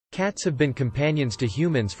Cats have been companions to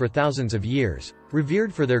humans for thousands of years,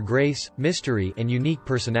 revered for their grace, mystery, and unique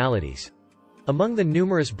personalities. Among the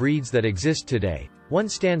numerous breeds that exist today, one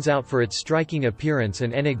stands out for its striking appearance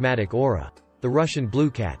and enigmatic aura: the Russian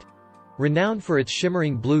blue cat. Renowned for its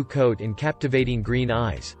shimmering blue coat and captivating green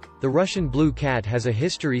eyes, the Russian blue cat has a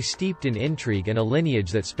history steeped in intrigue and a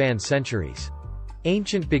lineage that spans centuries.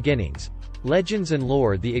 Ancient beginnings, legends and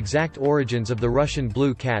lore. The exact origins of the Russian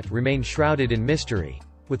blue cat remain shrouded in mystery,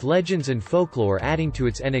 with legends and folklore adding to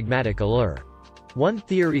its enigmatic allure. One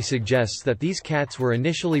theory suggests that these cats were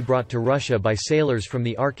initially brought to Russia by sailors from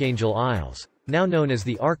the Archangel Isles, now known as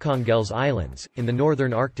the Arkhangelsk Islands, in the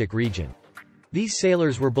northern Arctic region. These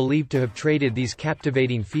sailors were believed to have traded these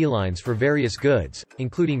captivating felines for various goods,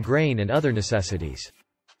 including grain and other necessities.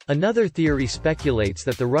 Another theory speculates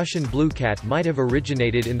that the Russian blue cat might have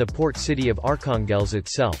originated in the port city of Arkhangelsk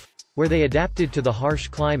itself, where they adapted to the harsh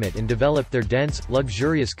climate and developed their dense,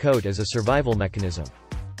 luxurious coat as a survival mechanism.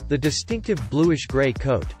 The distinctive bluish-gray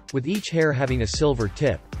coat, with each hair having a silver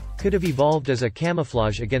tip, could have evolved as a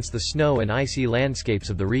camouflage against the snow and icy landscapes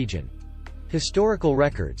of the region. Historical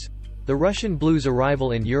records. The Russian blue's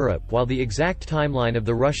arrival in Europe. While the exact timeline of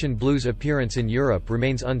the Russian blue's appearance in Europe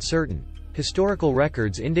remains uncertain, historical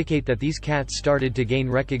records indicate that these cats started to gain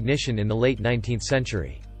recognition in the late 19th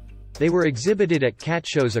century. They were exhibited at cat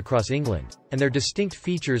shows across England, and their distinct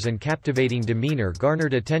features and captivating demeanor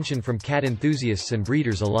garnered attention from cat enthusiasts and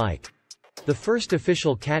breeders alike. The first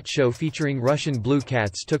official cat show featuring Russian blue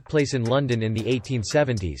cats took place in London in the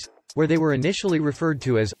 1870s, where they were initially referred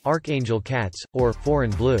to as Archangel cats, or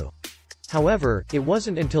foreign blue. However, it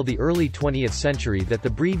wasn't until the early 20th century that the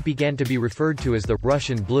breed began to be referred to as the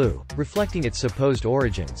Russian blue, reflecting its supposed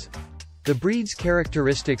origins. The breed's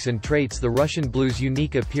characteristics and traits. The Russian blue's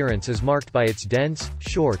unique appearance is marked by its dense,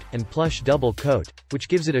 short, and plush double coat, which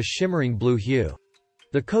gives it a shimmering blue hue.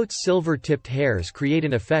 The coat's silver-tipped hairs create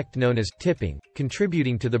an effect known as tipping,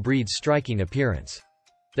 contributing to the breed's striking appearance.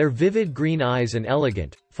 Their vivid green eyes and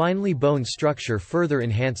elegant, finely boned structure further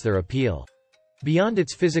enhance their appeal. Beyond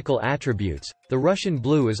its physical attributes, the Russian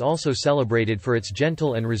blue is also celebrated for its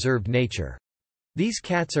gentle and reserved nature. These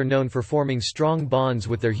cats are known for forming strong bonds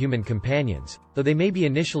with their human companions, though they may be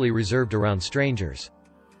initially reserved around strangers.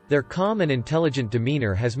 Their calm and intelligent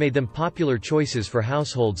demeanor has made them popular choices for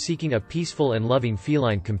households seeking a peaceful and loving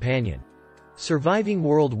feline companion. Surviving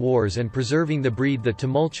world wars and preserving the breed. The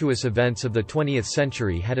tumultuous events of the 20th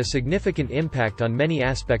century had a significant impact on many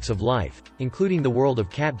aspects of life, including the world of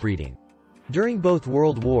cat breeding. During both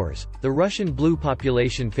world wars, the Russian blue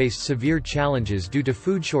population faced severe challenges due to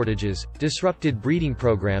food shortages, disrupted breeding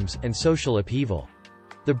programs, and social upheaval.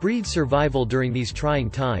 The breed's survival during these trying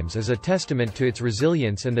times is a testament to its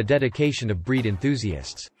resilience and the dedication of breed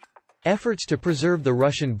enthusiasts. Efforts to preserve the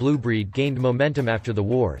Russian blue breed gained momentum after the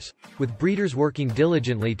wars, with breeders working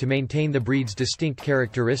diligently to maintain the breed's distinct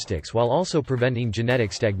characteristics while also preventing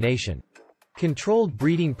genetic stagnation. Controlled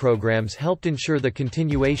breeding programs helped ensure the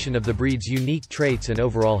continuation of the breed's unique traits and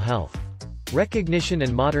overall health. Recognition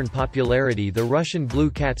and modern popularity. The Russian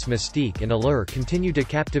blue cat's mystique and allure continue to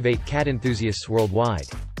captivate cat enthusiasts worldwide.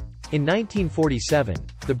 In 1947,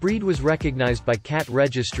 the breed was recognized by cat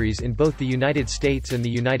registries in both the United States and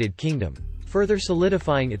the United Kingdom, further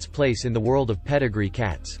solidifying its place in the world of pedigree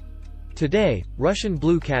cats. Today, Russian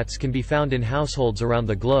blue cats can be found in households around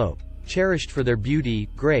the globe, cherished for their beauty,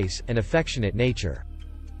 grace, and affectionate nature.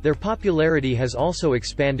 Their popularity has also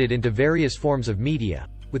expanded into various forms of media,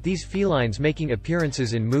 with these felines making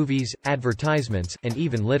appearances in movies, advertisements, and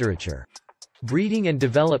even literature. Breeding and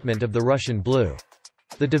development of the Russian blue.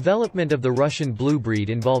 The development of the Russian blue breed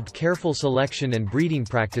involved careful selection and breeding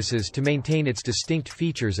practices to maintain its distinct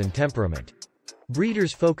features and temperament.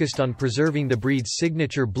 Breeders focused on preserving the breed's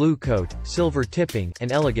signature blue coat, silver tipping,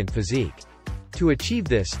 and elegant physique. To achieve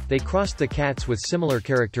this, they crossed the cats with similar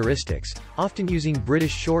characteristics, often using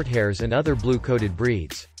British Shorthairs and other blue-coated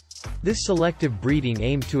breeds. This selective breeding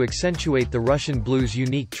aimed to accentuate the Russian blue's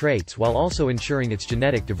unique traits while also ensuring its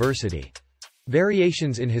genetic diversity.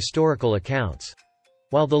 Variations in historical accounts.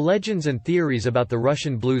 While the legends and theories about the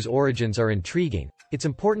Russian blue's origins are intriguing, it's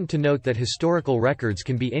important to note that historical records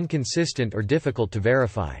can be inconsistent or difficult to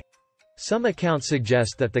verify. Some accounts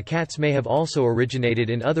suggest that the cats may have also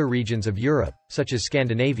originated in other regions of Europe, such as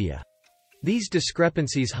Scandinavia. These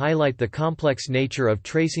discrepancies highlight the complex nature of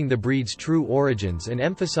tracing the breed's true origins and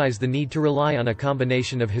emphasize the need to rely on a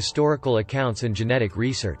combination of historical accounts and genetic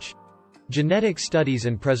research. Genetic studies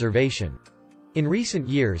and preservation. In recent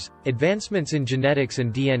years, advancements in genetics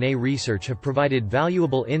and DNA research have provided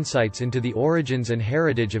valuable insights into the origins and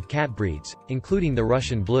heritage of cat breeds, including the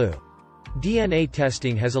Russian blue. DNA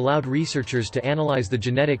testing has allowed researchers to analyze the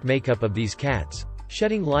genetic makeup of these cats,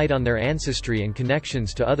 shedding light on their ancestry and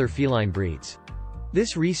connections to other feline breeds.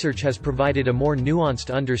 This research has provided a more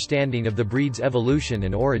nuanced understanding of the breed's evolution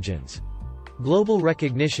and origins. Global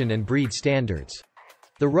recognition and breed standards.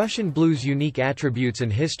 The Russian Blue's unique attributes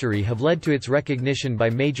and history have led to its recognition by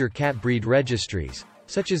major cat breed registries,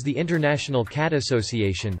 such as the International Cat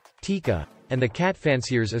Association, TICA, and the Cat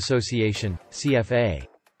Fanciers Association, CFA.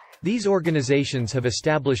 These organizations have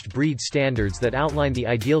established breed standards that outline the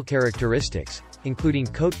ideal characteristics, including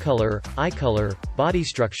coat color, eye color, body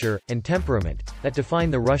structure, and temperament, that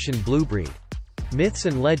define the Russian Blue breed. Myths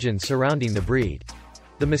and legends surrounding the breed.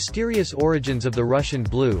 The mysterious origins of the Russian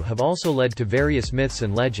Blue have also led to various myths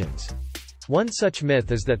and legends. One such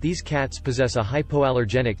myth is that these cats possess a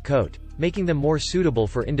hypoallergenic coat, making them more suitable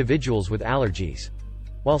for individuals with allergies.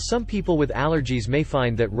 While some people with allergies may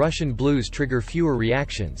find that Russian Blues trigger fewer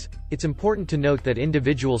reactions, it's important to note that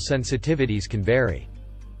individual sensitivities can vary.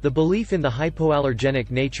 The belief in the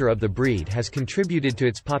hypoallergenic nature of the breed has contributed to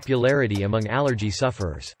its popularity among allergy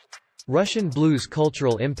sufferers. Russian Blue's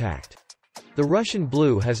cultural impact. The Russian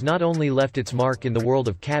Blue has not only left its mark in the world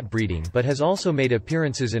of cat breeding but has also made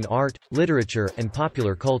appearances in art, literature, and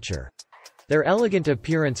popular culture. Their elegant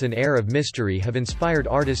appearance and air of mystery have inspired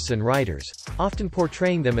artists and writers, often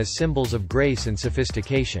portraying them as symbols of grace and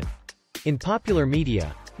sophistication. In popular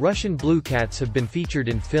media, Russian Blue cats have been featured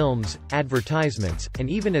in films, advertisements, and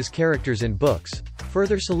even as characters in books,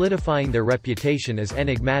 further solidifying their reputation as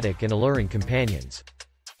enigmatic and alluring companions.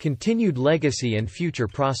 Continued legacy and future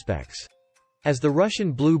prospects. As the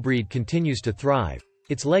Russian Blue breed continues to thrive,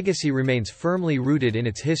 its legacy remains firmly rooted in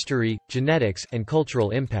its history, genetics, and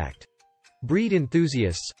cultural impact. Breed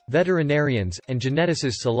enthusiasts, veterinarians, and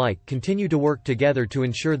geneticists alike continue to work together to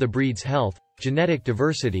ensure the breed's health, genetic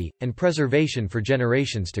diversity, and preservation for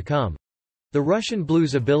generations to come. The Russian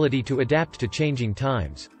Blue's ability to adapt to changing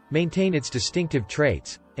times, maintain its distinctive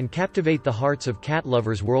traits, and captivate the hearts of cat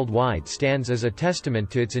lovers worldwide stands as a testament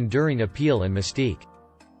to its enduring appeal and mystique.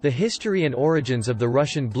 The history and origins of the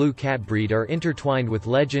Russian Blue cat breed are intertwined with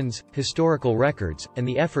legends, historical records, and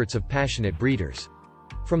the efforts of passionate breeders.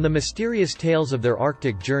 From the mysterious tales of their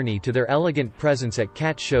Arctic journey to their elegant presence at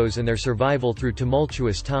cat shows and their survival through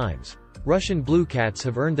tumultuous times, Russian Blue cats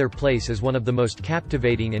have earned their place as one of the most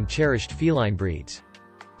captivating and cherished feline breeds.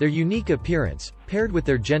 Their unique appearance, paired with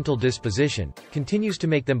their gentle disposition, continues to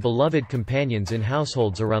make them beloved companions in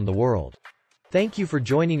households around the world. Thank you for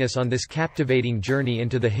joining us on this captivating journey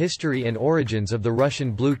into the history and origins of the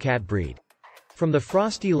Russian Blue cat breed. From the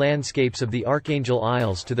frosty landscapes of the Archangel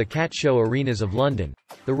Isles to the cat show arenas of London,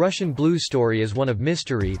 the Russian Blue story is one of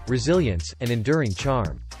mystery, resilience, and enduring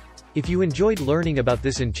charm. If you enjoyed learning about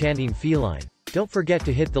this enchanting feline, don't forget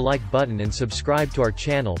to hit the like button and subscribe to our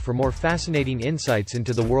channel for more fascinating insights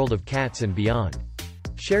into the world of cats and beyond.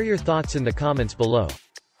 Share your thoughts in the comments below.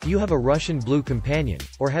 Do you have a Russian Blue companion,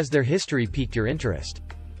 or has their history piqued your interest?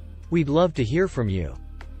 We'd love to hear from you.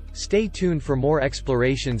 Stay tuned for more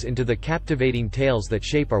explorations into the captivating tales that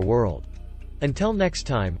shape our world. Until next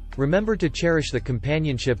time, remember to cherish the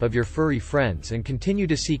companionship of your furry friends and continue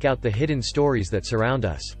to seek out the hidden stories that surround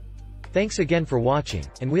us. Thanks again for watching,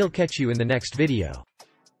 and we'll catch you in the next video.